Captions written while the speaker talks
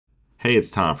Hey,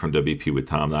 it's Tom from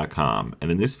WPWithTom.com,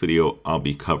 and in this video I'll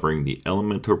be covering the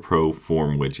Elementor Pro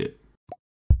form widget.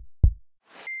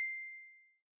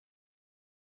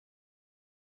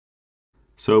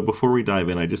 So before we dive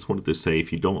in, I just wanted to say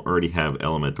if you don't already have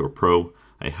Elementor Pro,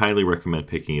 I highly recommend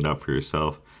picking it up for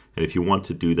yourself. And if you want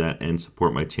to do that and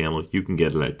support my channel, you can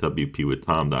get it at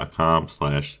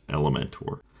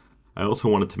WPWithTom.com/Elementor. I also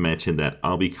wanted to mention that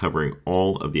I'll be covering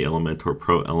all of the Elementor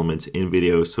Pro elements in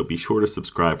videos, so be sure to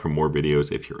subscribe for more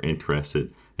videos if you're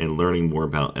interested in learning more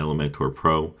about Elementor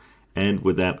Pro. And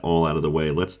with that all out of the way,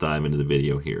 let's dive into the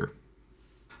video here.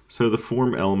 So the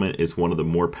form element is one of the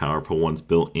more powerful ones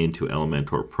built into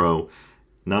Elementor Pro.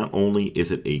 Not only is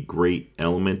it a great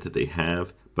element that they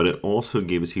have, but it also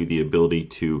gives you the ability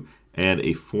to add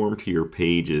a form to your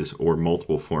pages or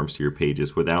multiple forms to your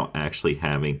pages without actually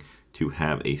having to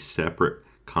have a separate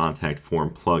contact form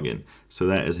plugin. So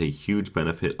that is a huge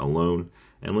benefit alone.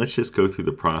 And let's just go through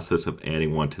the process of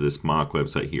adding one to this mock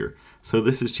website here. So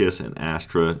this is just an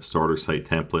Astra starter site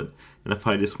template. And if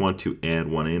I just want to add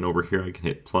one in over here, I can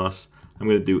hit plus. I'm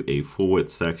going to do a full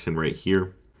width section right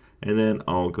here. And then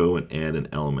I'll go and add an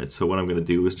element. So what I'm going to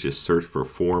do is just search for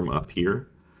form up here.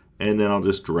 And then I'll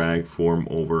just drag form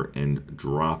over and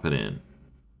drop it in.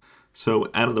 So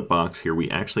out of the box here, we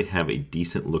actually have a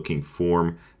decent looking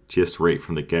form just right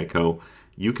from the get-go.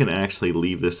 You can actually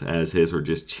leave this as is or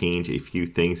just change a few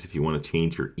things if you want to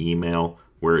change your email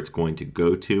where it's going to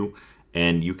go to.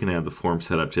 And you can have the form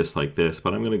set up just like this,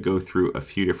 but I'm going to go through a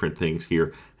few different things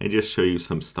here and just show you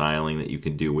some styling that you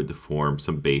can do with the form,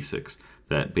 some basics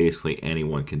that basically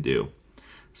anyone can do.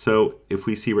 So if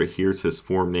we see right here, it says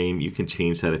form name. You can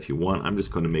change that if you want. I'm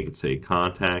just going to make it say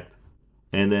contact.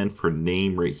 And then for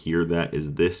name right here, that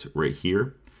is this right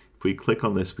here. If we click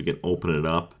on this, we can open it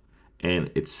up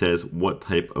and it says what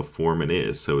type of form it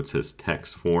is. So it says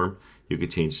text form. You can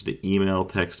change it to email,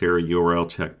 text area, URL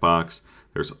checkbox.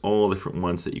 There's all different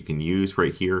ones that you can use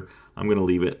right here. I'm going to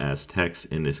leave it as text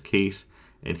in this case.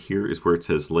 And here is where it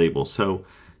says label. So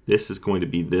this is going to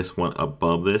be this one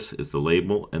above this is the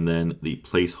label. And then the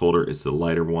placeholder is the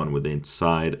lighter one within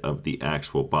inside of the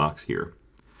actual box here.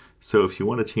 So if you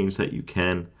want to change that, you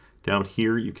can. Down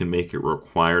here, you can make it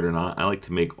required or not. I like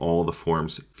to make all the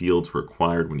forms fields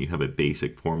required when you have a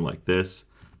basic form like this.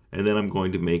 And then I'm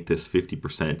going to make this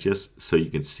 50% just so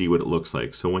you can see what it looks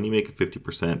like. So when you make it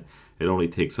 50%, it only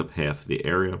takes up half of the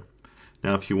area.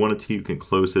 Now, if you wanted to, you can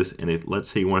close this. And if, let's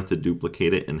say you wanted to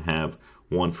duplicate it and have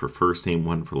one for first name,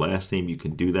 one for last name, you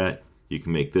can do that. You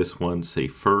can make this one say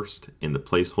first in the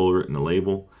placeholder in the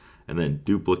label, and then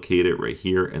duplicate it right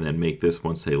here and then make this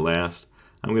one say last.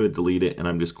 I'm going to delete it and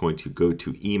I'm just going to go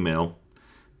to email.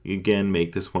 Again,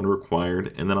 make this one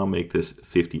required and then I'll make this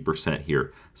 50%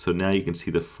 here. So now you can see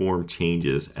the form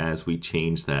changes as we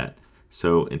change that.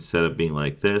 So instead of being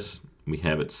like this, we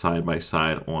have it side by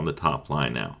side on the top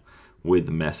line now with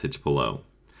the message below.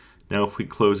 Now if we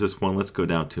close this one, let's go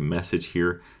down to message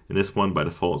here. And this one by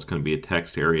default is going to be a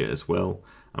text area as well.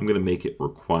 I'm going to make it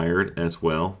required as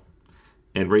well.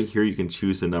 And right here you can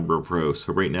choose the number of rows.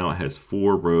 So right now it has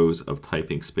 4 rows of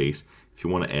typing space. If you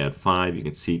want to add 5, you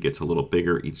can see it gets a little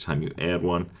bigger each time you add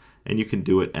one. And you can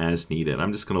do it as needed.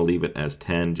 I'm just going to leave it as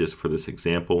 10 just for this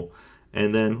example.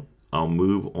 And then I'll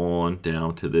move on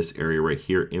down to this area right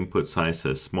here. Input size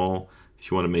says small.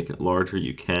 If you want to make it larger,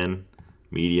 you can.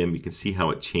 Medium, you can see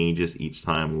how it changes each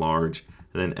time. Large,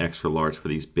 and then extra large for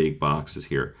these big boxes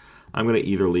here. I'm going to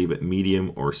either leave it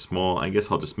medium or small. I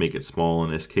guess I'll just make it small in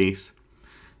this case.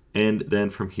 And then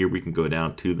from here we can go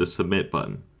down to the submit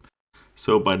button.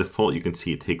 So by default you can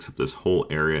see it takes up this whole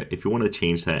area. If you want to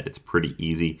change that, it's pretty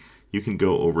easy. You can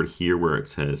go over here where it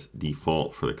says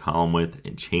default for the column width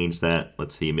and change that.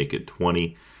 Let's say you make it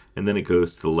 20 and then it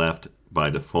goes to the left by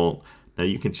default. Now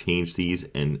you can change these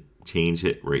and change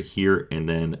it right here and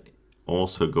then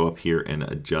also go up here and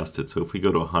adjust it. So if we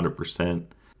go to 100%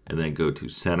 and then go to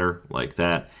center like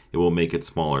that, it will make it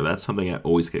smaller. That's something I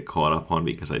always get caught up on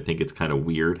because I think it's kind of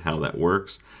weird how that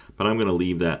works, but I'm going to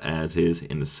leave that as is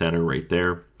in the center right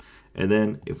there. And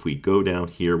then if we go down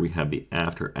here, we have the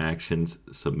after actions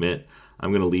submit.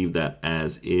 I'm going to leave that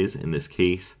as is in this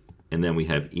case. And then we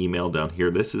have email down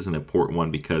here. This is an important one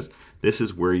because this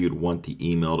is where you'd want the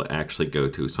email to actually go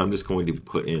to. So I'm just going to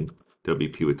put in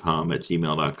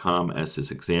wpwithtom@gmail.com as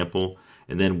this example.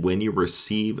 And then when you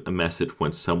receive a message,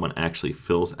 when someone actually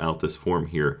fills out this form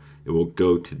here, it will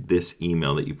go to this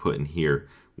email that you put in here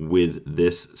with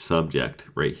this subject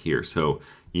right here. So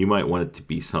you might want it to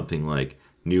be something like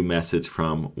new message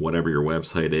from whatever your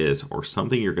website is, or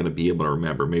something you're going to be able to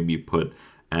remember. Maybe you put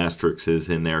asterisks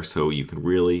in there so you can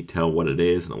really tell what it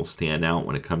is and it will stand out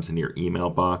when it comes in your email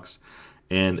box.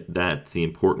 and that's the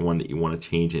important one that you want to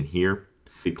change in here.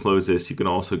 If you close this, you can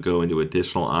also go into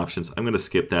additional options. I'm going to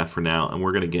skip that for now, and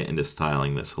we're going to get into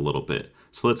styling this a little bit.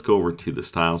 So let's go over to the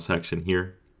style section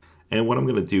here. And what I'm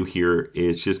going to do here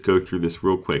is just go through this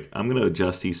real quick. I'm going to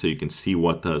adjust these so you can see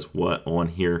what does what on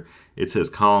here. It says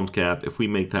columns gap. If we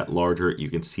make that larger, you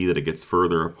can see that it gets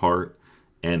further apart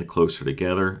and closer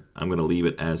together. I'm going to leave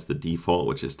it as the default,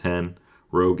 which is 10.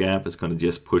 Row gap is going to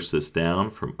just push this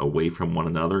down from away from one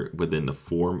another within the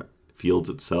form fields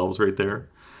itself right there.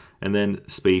 And then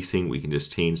spacing, we can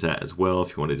just change that as well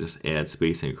if you want to just add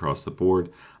spacing across the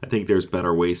board. I think there's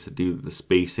better ways to do the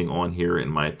spacing on here, in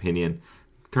my opinion.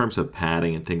 In terms of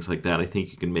padding and things like that, I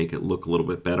think you can make it look a little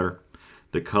bit better.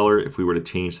 The color, if we were to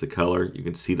change the color, you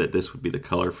can see that this would be the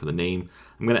color for the name.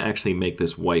 I'm going to actually make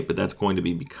this white, but that's going to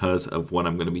be because of what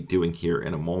I'm going to be doing here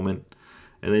in a moment.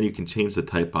 And then you can change the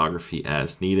typography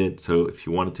as needed. So if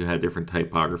you wanted to have different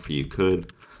typography, you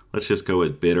could. Let's just go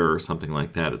with bitter or something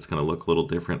like that. It's going to look a little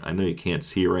different. I know you can't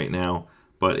see it right now,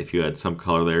 but if you had some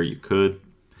color there, you could.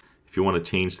 If you want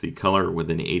to change the color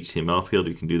within the HTML field,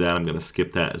 you can do that. I'm going to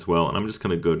skip that as well. And I'm just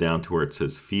going to go down to where it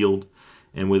says field.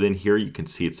 And within here, you can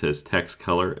see it says text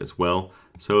color as well.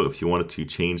 So if you wanted to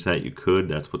change that, you could.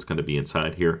 That's what's going to be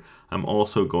inside here. I'm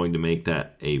also going to make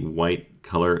that a white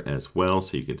color as well,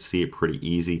 so you can see it pretty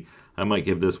easy. I might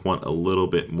give this one a little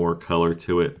bit more color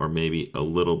to it, or maybe a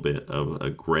little bit of a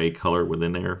gray color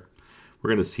within there. We're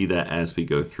going to see that as we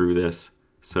go through this.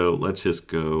 So let's just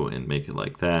go and make it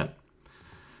like that.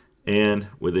 And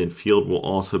within field, we'll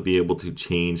also be able to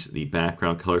change the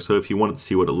background color. So if you wanted to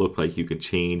see what it looked like, you could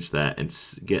change that and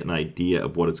get an idea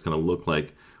of what it's going to look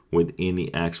like within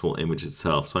the actual image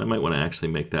itself. So I might want to actually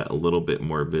make that a little bit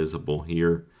more visible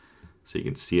here so you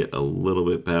can see it a little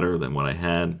bit better than what I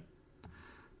had.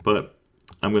 But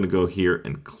I'm going to go here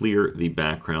and clear the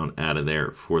background out of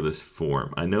there for this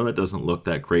form. I know that doesn't look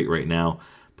that great right now,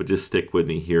 but just stick with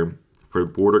me here. For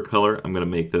border color, I'm going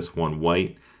to make this one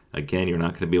white. Again, you're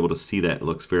not going to be able to see that. It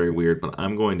looks very weird, but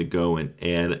I'm going to go and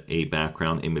add a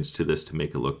background image to this to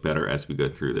make it look better as we go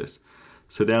through this.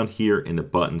 So down here in the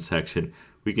button section,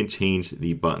 we can change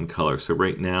the button color. So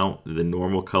right now, the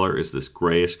normal color is this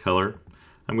grayish color.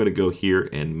 I'm going to go here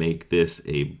and make this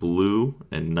a blue,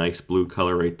 a nice blue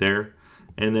color right there.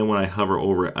 And then when I hover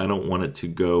over it, I don't want it to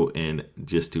go and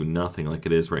just do nothing like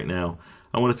it is right now.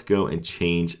 I want it to go and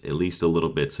change at least a little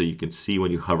bit so you can see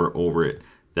when you hover over it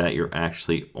that you're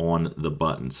actually on the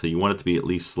button. So you want it to be at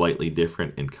least slightly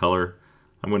different in color.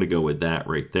 I'm going to go with that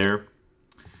right there.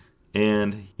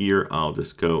 And here I'll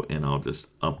just go and I'll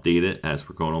just update it as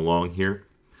we're going along here.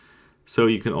 So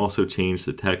you can also change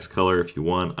the text color if you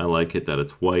want. I like it that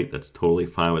it's white. That's totally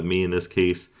fine with me in this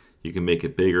case. You can make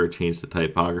it bigger, change the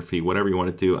typography, whatever you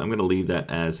want to do. I'm going to leave that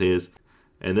as is.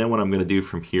 And then what I'm going to do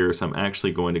from here is I'm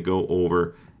actually going to go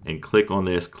over and click on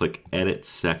this, click Edit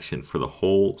Section for the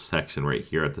whole section right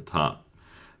here at the top.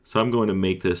 So I'm going to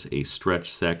make this a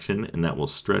stretch section, and that will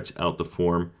stretch out the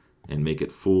form and make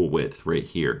it full width right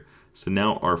here. So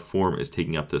now our form is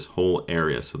taking up this whole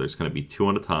area. So there's going to be two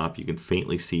on the top. You can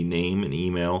faintly see name and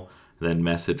email, and then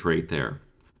message right there.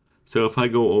 So if I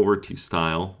go over to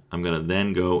Style, I'm going to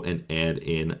then go and add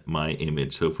in my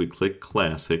image. So if we click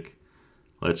Classic,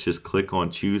 let's just click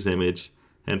on Choose Image.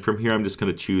 And from here, I'm just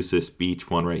going to choose this beach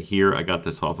one right here. I got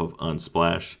this off of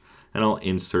Unsplash, and I'll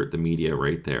insert the media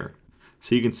right there.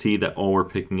 So you can see that all we're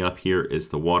picking up here is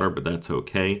the water, but that's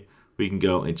okay. We can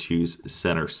go and choose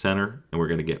Center, and we're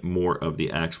going to get more of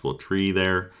the actual tree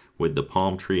there with the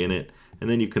palm tree in it. And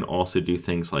then you can also do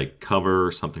things like cover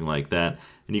or something like that,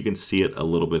 and you can see it a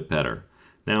little bit better.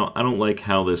 Now, I don't like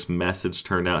how this message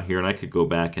turned out here, and I could go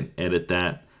back and edit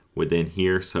that within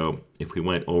here. So if we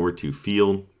went over to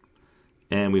Field,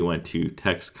 and we went to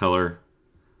text color,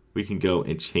 we can go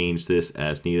and change this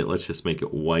as needed. Let's just make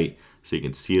it white so you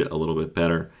can see it a little bit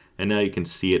better. And now you can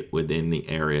see it within the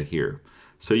area here.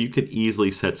 So you could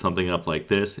easily set something up like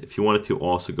this. If you wanted to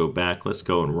also go back, let's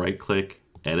go and right click,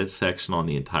 edit section on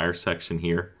the entire section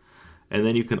here. And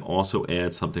then you can also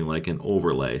add something like an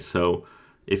overlay. So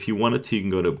if you wanted to, you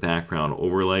can go to background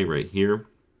overlay right here.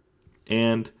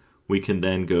 And we can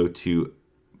then go to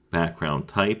background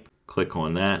type, click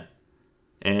on that.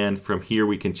 And from here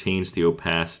we can change the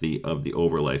opacity of the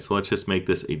overlay. So let's just make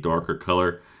this a darker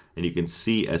color, and you can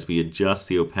see as we adjust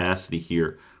the opacity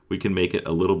here, we can make it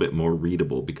a little bit more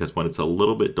readable, because when it's a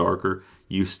little bit darker,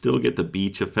 you still get the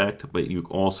beach effect, but you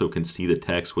also can see the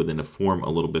text within the form a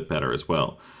little bit better as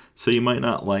well. So you might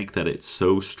not like that it's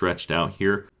so stretched out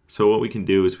here. So what we can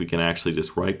do is we can actually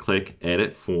just right click,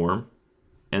 edit form,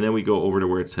 and then we go over to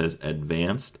where it says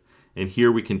advanced. And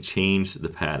here we can change the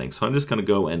padding. So I'm just going to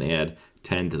go and add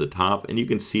 10 to the top, and you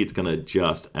can see it's going to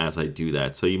adjust as I do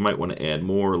that. So you might want to add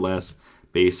more or less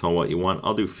based on what you want.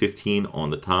 I'll do 15 on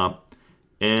the top,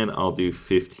 and I'll do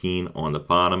 15 on the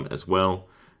bottom as well.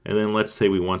 And then let's say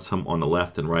we want some on the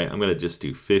left and right. I'm going to just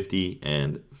do 50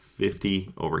 and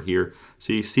 50 over here.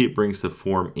 So you see it brings the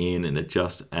form in and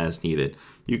adjusts as needed.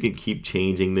 You can keep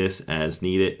changing this as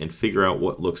needed and figure out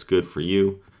what looks good for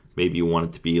you. Maybe you want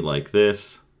it to be like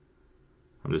this.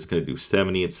 I'm just going to do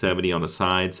 70 and 70 on the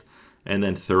sides, and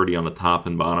then 30 on the top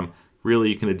and bottom. Really,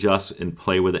 you can adjust and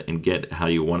play with it and get how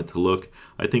you want it to look.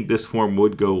 I think this form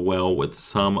would go well with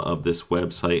some of this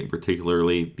website, and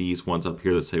particularly these ones up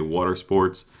here that say water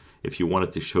sports. If you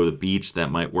wanted to show the beach,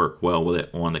 that might work well with it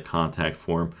on the contact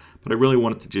form. But I really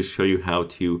wanted to just show you how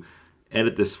to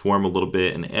edit this form a little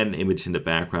bit and add an image in the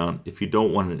background. If you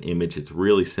don't want an image, it's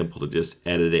really simple to just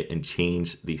edit it and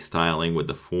change the styling with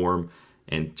the form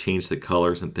and change the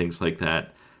colors and things like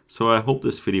that. So I hope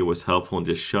this video was helpful in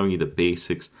just showing you the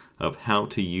basics of how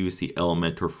to use the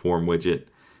Elementor form widget.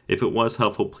 If it was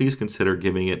helpful, please consider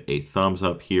giving it a thumbs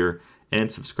up here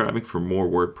and subscribing for more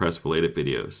WordPress related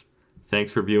videos.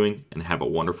 Thanks for viewing and have a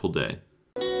wonderful day.